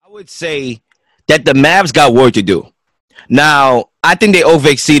would say that the Mavs got work to do. Now, I think they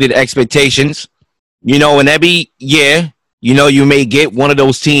overexceeded expectations. In every year, you may get one of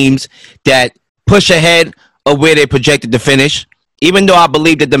those teams that push ahead of where they projected to finish. Even though I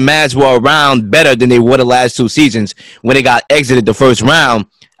believe that the Mavs were around better than they were the last two seasons when they got exited the first round,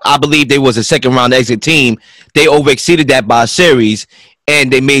 I believe they was a second round exit team. They overexceeded that by a series,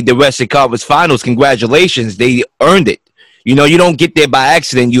 and they made the Western Conference Finals. Congratulations. They earned it. You don't get there by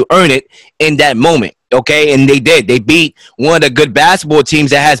accident. You earn it in that moment, okay? And they did. They beat one of the good basketball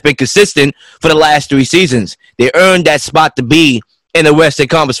teams that has been consistent for the last three seasons. They earned that spot to be in the Western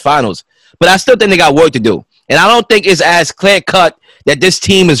Conference Finals. But I still think they got work to do. And I don't think it's as clear-cut that this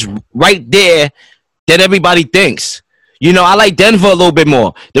team is right there that everybody thinks. I like Denver a little bit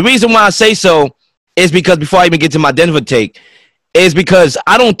more. The reason why I say so is because, before I even get to my Denver take, is because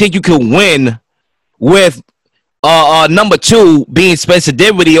I don't think you can win with number two being Spencer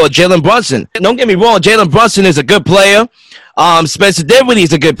Dinwiddie or Jalen Brunson. Don't get me wrong, Jalen Brunson is a good player. Spencer Dinwiddie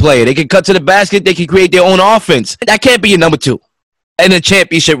is a good player. They can cut to the basket. They can create their own offense. That can't be your number two in a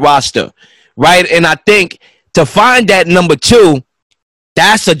championship roster, right? And I think to find that number two,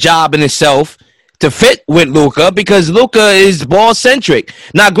 that's a job in itself to fit with Luka, because Luka is ball-centric.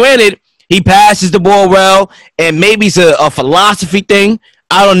 Now, granted, he passes the ball well, and maybe it's a philosophy thing.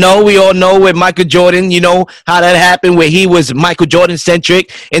 I don't know. We all know with Michael Jordan, how that happened, where he was Michael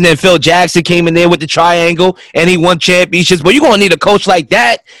Jordan-centric, and then Phil Jackson came in there with the triangle, and he won championships. But you're going to need a coach like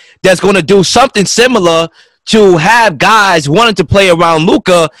that that's going to do something similar to have guys wanting to play around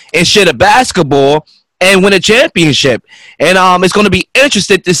Luka and share the basketball and win a championship. And it's going to be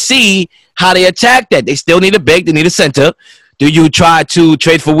interesting to see how they attack that. They still need a big. They need a center. Do you try to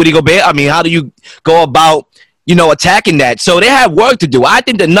trade for Rudy Gobert? I mean, how do you go about, attacking that? So they have work to do. I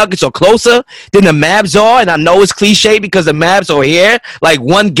think the Nuggets are closer than the Mavs are. And I know it's cliche because the Mavs are here like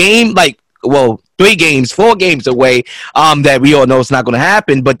 3 games, 4 games away, that we all know it's not going to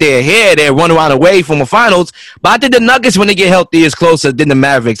happen. But they're here. They're one round away from the finals. But I think the Nuggets, when they get healthy, is closer than the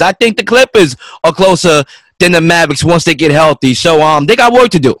Mavericks. I think the Clippers are closer than the Mavericks once they get healthy. So they got work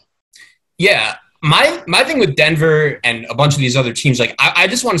to do. Yeah. My thing with Denver and a bunch of these other teams, I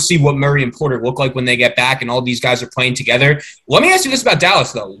just want to see what Murray and Porter look like when they get back and all these guys are playing together. Let me ask you this about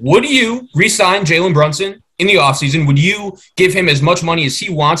Dallas, though. Would you re-sign Jalen Brunson in the offseason? Would you give him as much money as he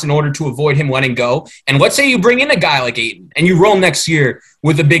wants in order to avoid him letting go? And let's say you bring in a guy like Ayton and you roll next year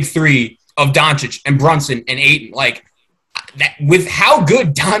with the big three of Doncic and Brunson and Ayton. That, with how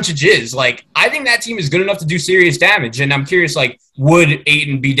good Doncic is, I think that team is good enough to do serious damage. And I'm curious, would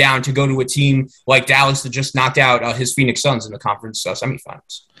Ayton be down to go to a team like Dallas that just knocked out his Phoenix Suns in the conference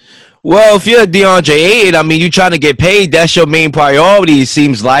semifinals? Well, if you're DeAndre Ayton, you're trying to get paid. That's your main priority, it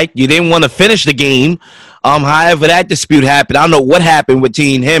seems like. You didn't want to finish the game. However, that dispute happened. I don't know what happened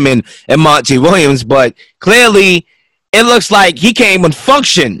between him and Monty Williams, but clearly it looks like he can't even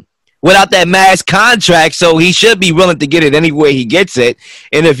function without that max contract, so he should be willing to get it any way he gets it.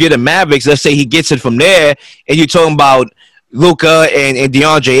 And if you're the Mavericks, let's say he gets it from there, and you're talking about Luka and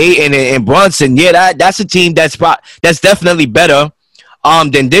DeAndre Ayton and Brunson, that's a team that's definitely better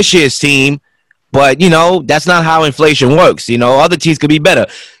than this year's team. But, that's not how inflation works. Other teams could be better.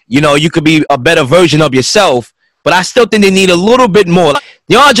 You could be a better version of yourself, but I still think they need a little bit more.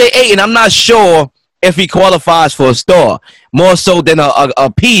 DeAndre Ayton, I'm not sure if he qualifies for a star, more so than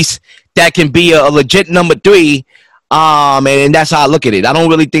a piece that can be a legit number 3. And that's how I look at it. I don't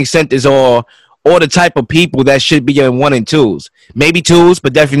really think centers are or the type of people that should be in 1 and 2s. Maybe 2s,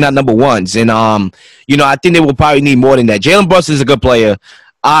 but definitely not number 1s. And, I think they will probably need more than that. Jalen Brunson is a good player.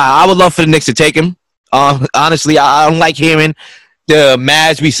 I would love for the Knicks to take him. Honestly, I don't like hearing the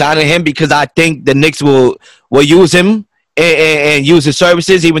Mavs re-signing him because I think the Knicks will use him and use his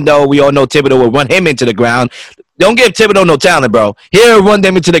services, even though we all know Thibodeau will run him into the ground. Don't give Thibodeau no talent, bro. He'll run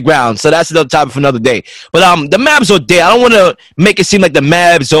them into the ground. So that's another topic for another day. But the Mavs are there. I don't want to make it seem like the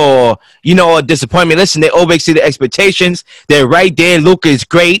Mavs are, a disappointment. Listen, they overexceeded expectations. They're right there. Luka is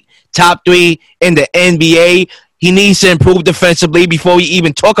great. Top 3 in the NBA. He needs to improve defensively before we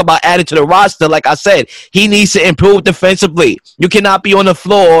even talk about adding to the roster. Like I said, he needs to improve defensively. You cannot be on the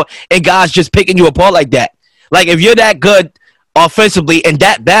floor and guys just picking you apart like that. If you're that good offensively and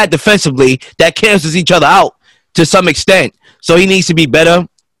that bad defensively, that cancels each other out to some extent. So he needs to be better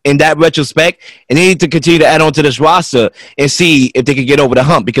in that retrospect, and they need to continue to add on to this roster and see if they can get over the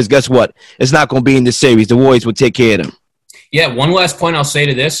hump, because guess what? It's not going to be in this series. The Warriors will take care of them. Yeah, one last point I'll say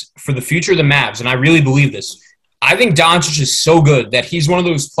to this. For the future of the Mavs, and I really believe this, I think Doncic is so good that he's one of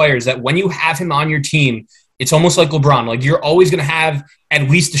those players that when you have him on your team, it's almost like LeBron. You're always going to have at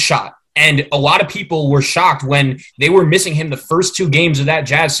least a shot. And a lot of people were shocked when they were missing him the first 2 games of that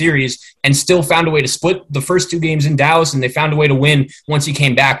Jazz series and still found a way to split the first 2 games in Dallas, and they found a way to win once he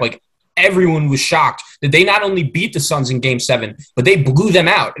came back. Like, everyone was shocked that they not only beat the Suns in Game 7, but they blew them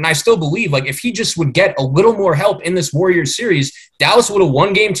out. And I still believe, like, if he just would get a little more help in this Warriors series, Dallas would have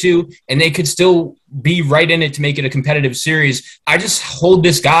won Game 2, and they could still be right in it to make it a competitive series. I just hold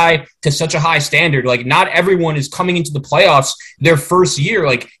this guy to such a high standard. Like, not everyone is coming into the playoffs their first year,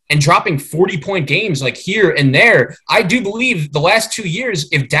 like, and dropping 40-point games like here and there. I do believe the last 2 years,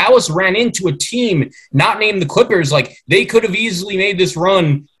 if Dallas ran into a team not named the Clippers, like, they could have easily made this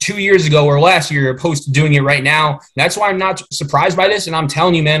run 2 years ago or last year opposed to doing it right now. That's why I'm not surprised by this. And I'm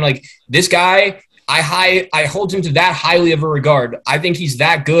telling you, man, like, this guy, I hold him to that highly of a regard. I think he's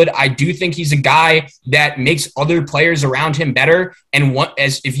that good. I do think he's a guy that makes other players around him better. And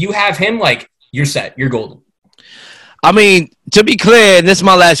if you have him, like, you're set. You're golden. I mean, to be clear, and this is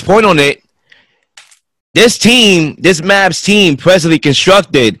my last point on it, this team, this Mavs team presently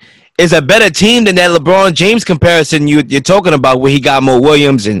constructed, is a better team than that LeBron James comparison you're talking about, where he got Mo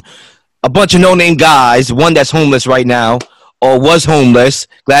Williams and a bunch of no-name guys, one that's homeless right now, or was homeless.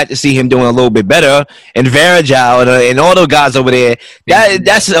 Glad to see him doing a little bit better. And Varejao and all those guys over there.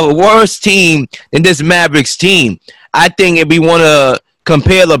 That's a worse team than this Mavericks team. I think if we want to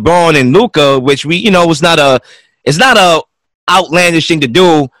compare LeBron and Luka, which it's not a outlandish thing to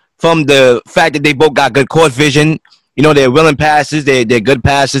do from the fact that they both got good court vision. They're willing passes. They're good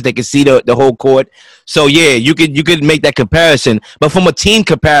passes. They can see the whole court. So, yeah, you could make that comparison. But from a team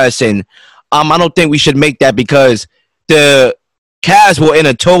comparison, I don't think we should make that, because the Cavs were in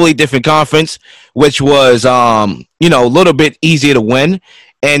a totally different conference, which was, a little bit easier to win.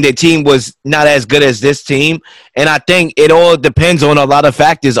 And their team was not as good as this team. And I think it all depends on a lot of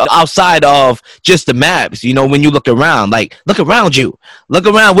factors outside of just the Mavs. When you look around, look around you. Look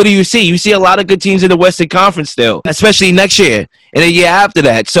around. What do you see? You see a lot of good teams in the Western Conference still, especially next year and the year after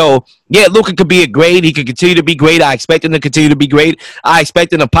that. So, yeah, Luka could be he could continue to be great. I expect him to continue to be great. I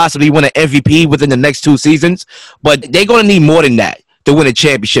expect him to possibly win an MVP within the next 2 seasons. But they're going to need more than that to win a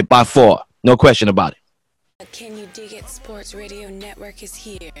championship by 4. No question about it. Can You Dig It Sports Radio Network is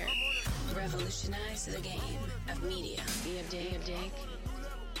here. Revolutionize the game of media. Be a dig.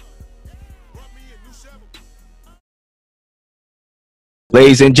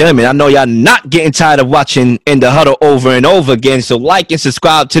 Ladies and gentlemen, I know y'all not getting tired of watching In the Huddle over and over again, so like and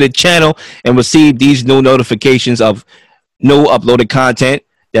subscribe to the channel and receive these new notifications of new uploaded content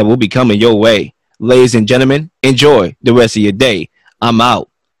that will be coming your way. Ladies and gentlemen, enjoy the rest of your day. I'm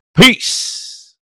out. Peace.